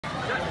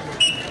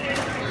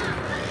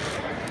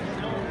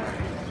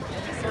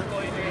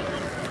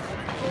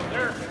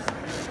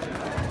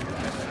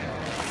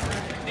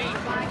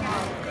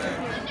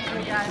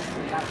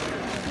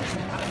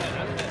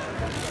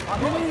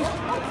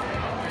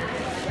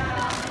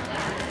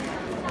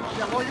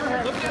Hold your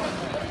head. Look at him.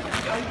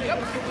 Yep.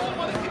 Keep going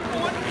with it. Keep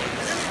going.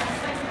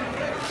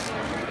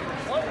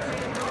 One.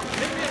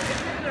 Hit me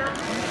in there.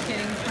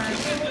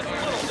 Just a little.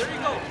 There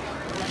you go.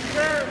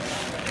 There.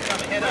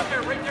 Head up.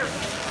 Right there.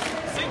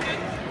 Sink it.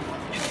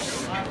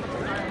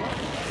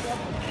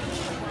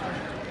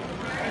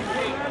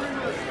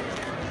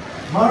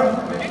 Mark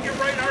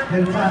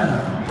Quintana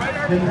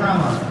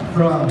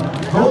from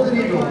Golden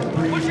Eagles,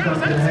 please come to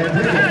the head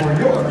table for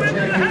your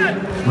championship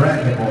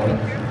racquetball.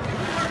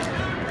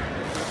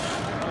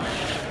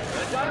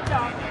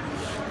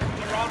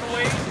 Around the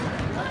way.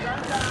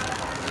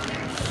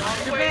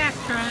 Watch your back,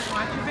 Trent.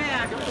 Watch your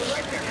back.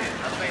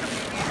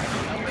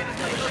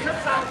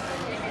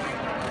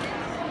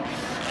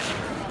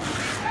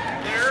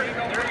 There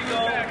you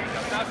go.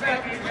 Stop back.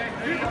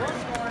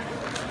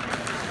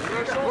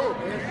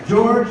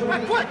 George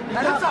Murray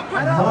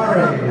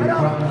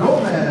from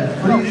Gomez,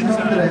 please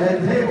come to the head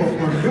table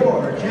for your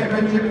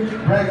championship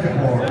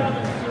racquetball.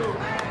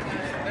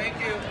 Thank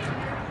you.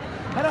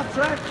 Head up,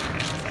 Trent.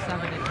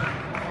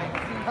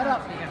 Head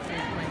up.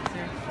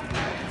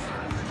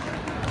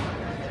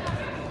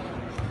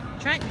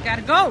 Trent, you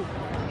gotta go.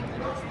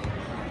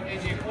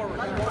 AJ, forward.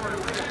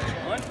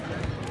 One.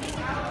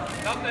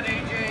 Nothing,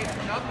 AJ.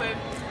 Nothing.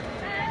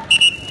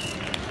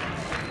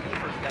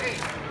 Hey,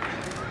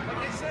 like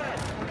I said,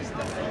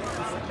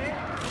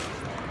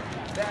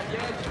 back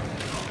edge.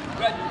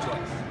 Red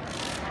choice.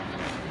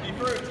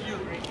 Defer it to you.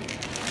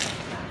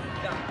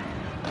 Down.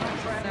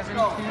 7-2,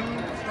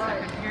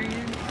 second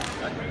period.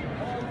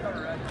 Hold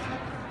cover, Red.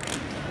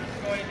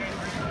 Go, AJ.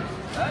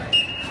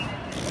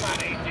 Come on,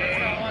 AJ.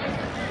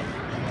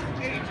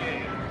 AJ.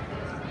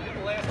 Get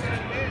the last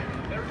hand in.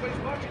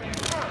 Everybody's watching you.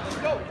 Come on, let's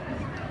go.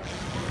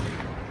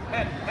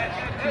 Head.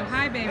 Too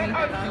high, baby. Too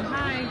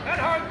high. Head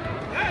hard.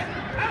 Head.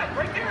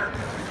 Right there.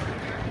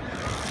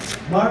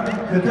 Mark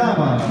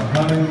Quintana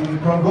coming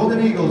from Golden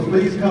Eagles,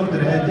 please come to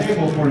the head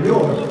table for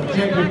your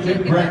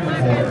championship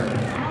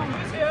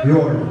racquetball.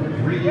 Your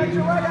Get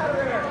your right out of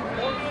there.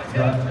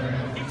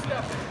 Keep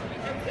stepping.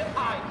 Hip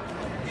high.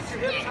 Get your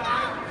hips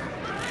high.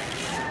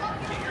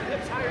 Get your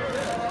hips higher.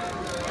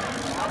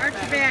 Arch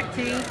your back, T.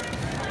 All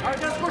right,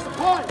 just push the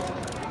point.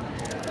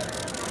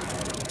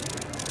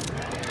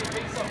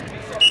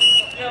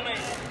 Yeah,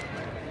 mate.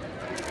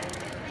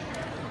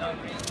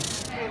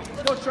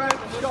 Let's go, Trent.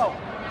 Let's go.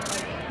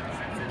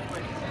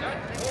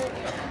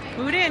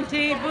 Boot in,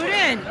 T. Boot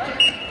in.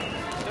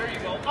 There you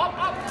go.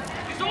 Up.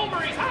 He's over.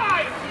 He's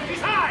high.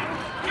 He's high.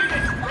 Get it.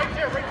 Right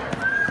there.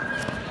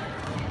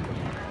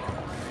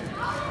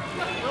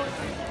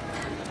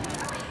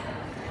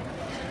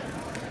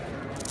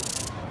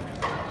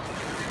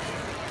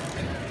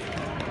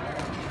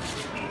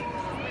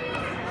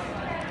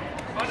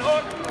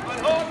 Unhook.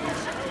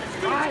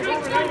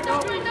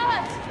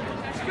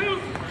 Scoot.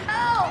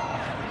 Help!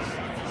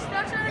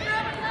 Stop trying to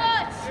grab my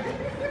nuts!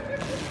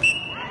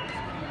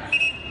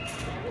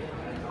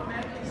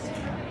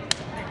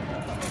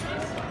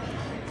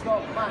 Let's go.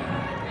 Come on.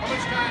 How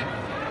much time?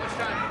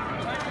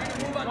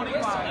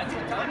 25.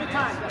 How many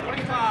times?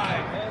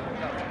 25.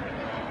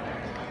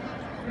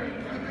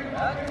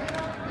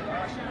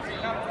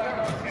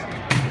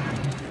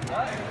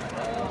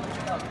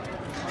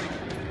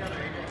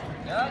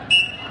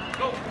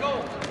 Go.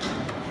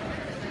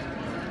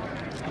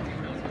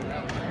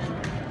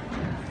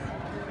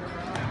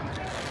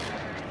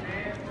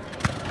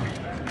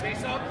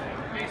 Face up.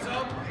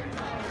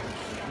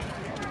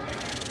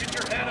 Get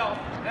your head up.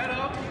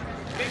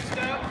 Big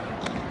step.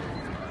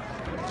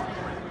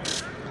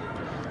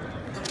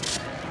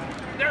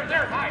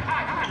 There. High.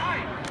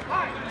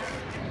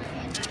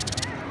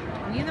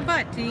 Knee in the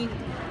butt, T.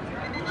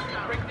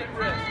 Break that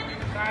wrist.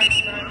 Nice.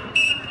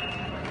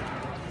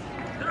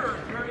 There.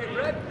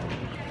 Red.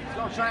 Let's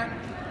go, Trent.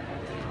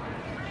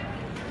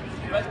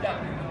 Red down.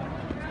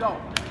 Let's go.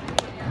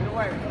 Get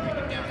away.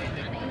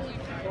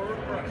 Forward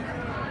press.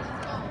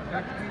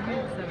 Arch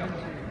period,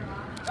 7-2.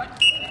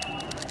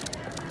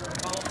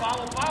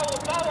 Follow.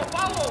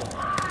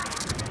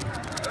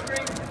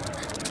 Agree.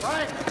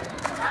 Right.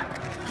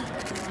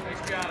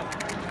 Nice job.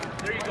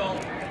 There you go.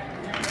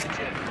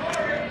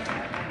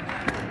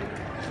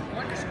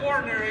 What you're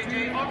scoring there, AJ?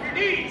 Off your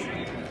knees.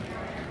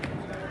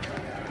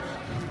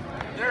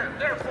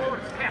 There,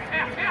 forward.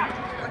 Half.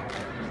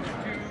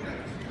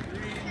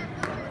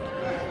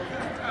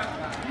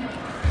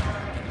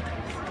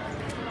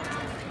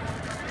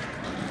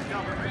 2,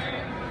 3.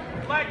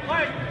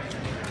 Leg.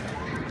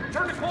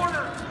 Turn the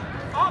corner.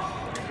 Up.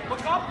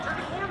 Look up. Turn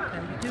the corner.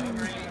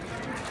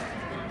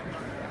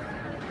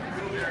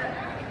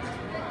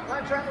 Come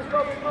on, Trent. Let's go.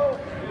 Big move.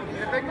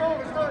 Big move.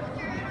 Let's go.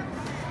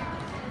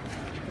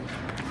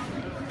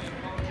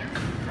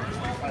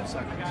 5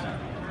 seconds.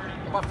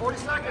 About 40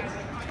 seconds.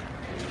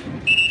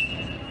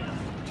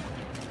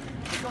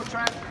 Let's go,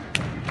 Trent.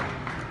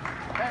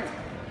 Hey.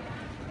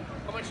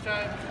 How much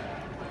time?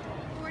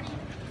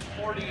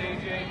 40,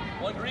 AJ.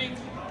 One green.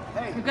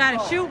 Hey. You gotta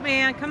shoot,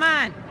 man. Come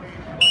on.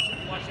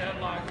 Watch that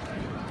headlock.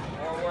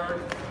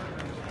 Forward.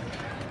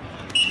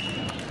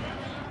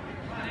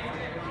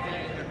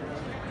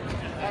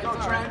 Let's go,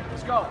 Trent.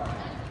 Let's go.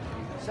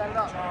 Set it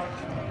up.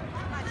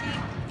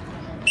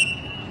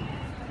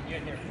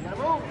 Get here. Gotta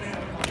move.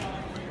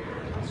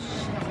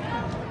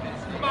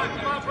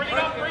 Come on, bring it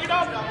up, bring it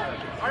up.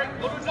 All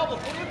right, go to a double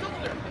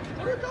there.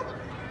 Go to a double.